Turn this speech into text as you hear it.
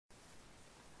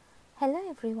Hello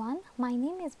everyone, my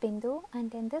name is Bindu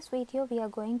and in this video we are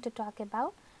going to talk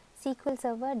about SQL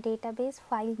Server database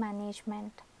file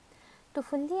management. To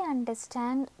fully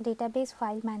understand database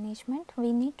file management,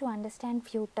 we need to understand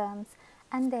few terms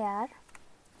and they are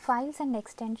files and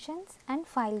extensions and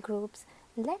file groups.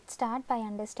 Let's start by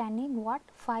understanding what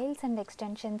files and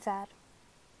extensions are.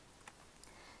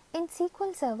 In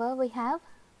SQL Server we have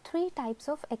three types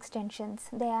of extensions.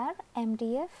 They are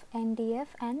MDF, NDF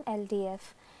and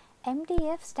LDF.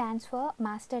 MDF stands for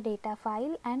master data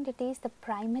file and it is the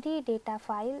primary data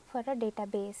file for a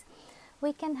database.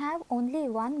 We can have only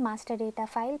one master data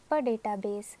file per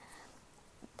database.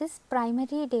 This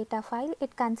primary data file,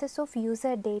 it consists of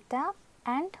user data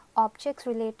and objects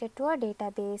related to a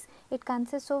database. It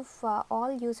consists of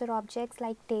all user objects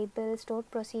like tables, stored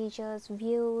procedures,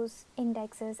 views,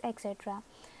 indexes, etc.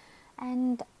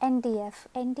 And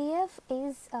NDF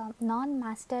is a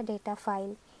non-master data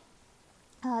file.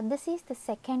 This is the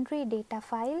secondary data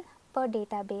file per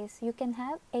database. You can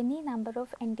have any number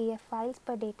of NDF files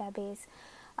per database.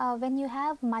 When you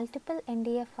have multiple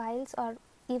NDF files or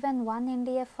even one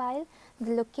NDF file,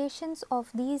 the locations of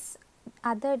these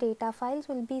other data files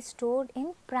will be stored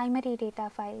in primary data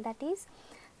file. That is,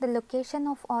 the location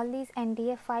of all these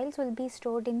NDF files will be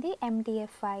stored in the MDF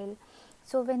file.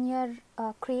 So, when you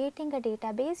are creating a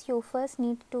database, you first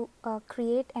need to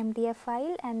create MDF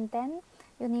file and then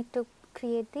you need to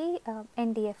create the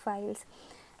NDF files.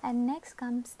 And next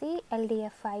comes the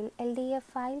LDF file. LDF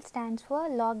file stands for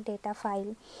log data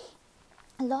file.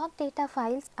 Log data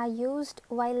files are used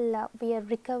while we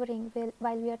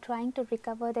are trying to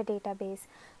recover the database.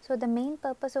 So, the main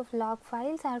purpose of log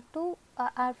files are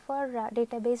for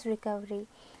database recovery,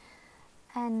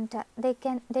 and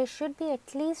there should be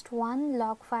at least one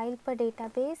log file per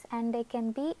database and there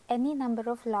can be any number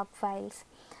of log files.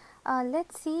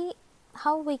 Let's see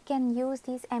how we can use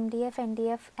these MDF,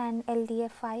 NDF and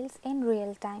LDF files in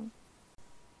real time.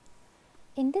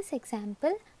 In this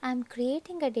example, I am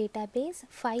creating a database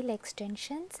file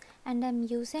extensions and I am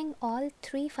using all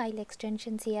three file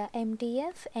extensions here: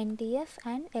 MDF, NDF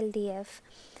and LDF.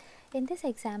 In this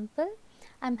example,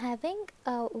 I am having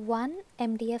one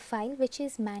MDF file which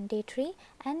is mandatory,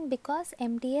 and because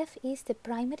MDF is the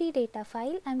primary data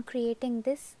file, I am creating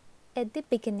this at the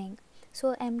beginning.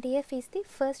 So, MDF is the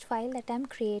first file that I am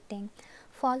creating,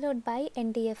 followed by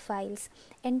NDF files.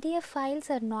 NDF files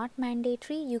are not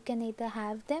mandatory, you can either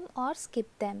have them or skip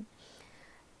them.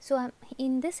 So,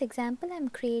 in this example I am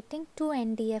creating two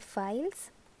NDF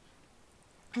files,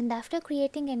 and after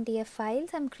creating NDF files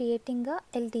I am creating a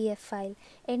LDF file.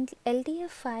 And LDF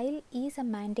file is a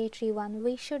mandatory one.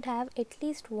 We should have at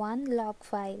least one log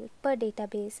file per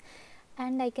database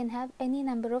and I can have any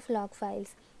number of log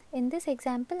files. In this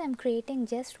example, I am creating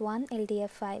just one LDF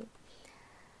file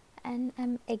and I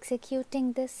am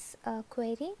executing this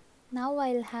query. Now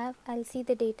I'll see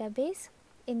the database.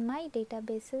 In my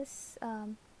databases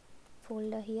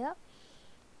folder here,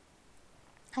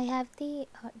 I have the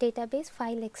database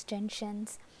file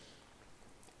extensions.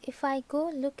 If I go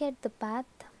look at the path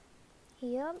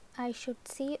here, I should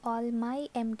see all my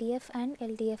MDF and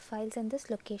LDF files in this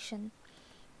location.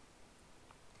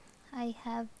 I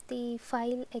have the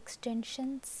file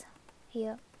extensions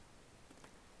here.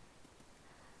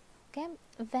 Okay,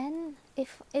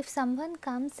 if someone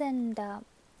comes and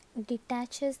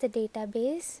detaches the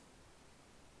database,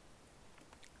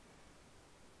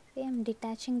 see, I am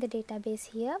detaching the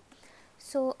database here.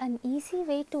 So, an easy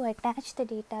way to attach the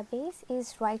database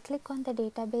is right click on the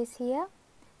database here,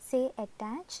 say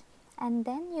attach, and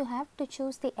then you have to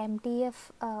choose the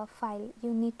MDF file.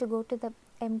 You need to go to the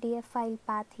MDF file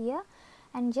path here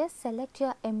and just select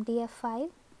your MDF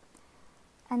file,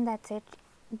 and that's it.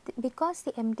 Because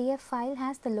the MDF file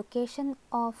has the location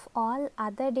of all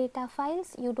other data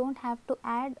files, you don't have to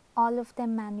add all of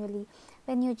them manually.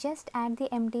 When you just add the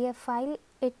MDF file,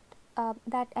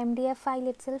 that MDF file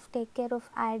itself take care of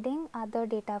adding other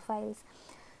data files.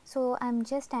 So, I am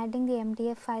just adding the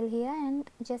MDF file here and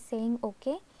just saying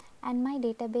OK, and my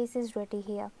database is ready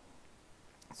here.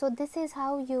 So, this is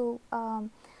how you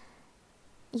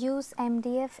use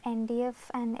MDF, NDF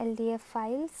and LDF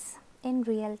files in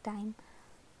real time.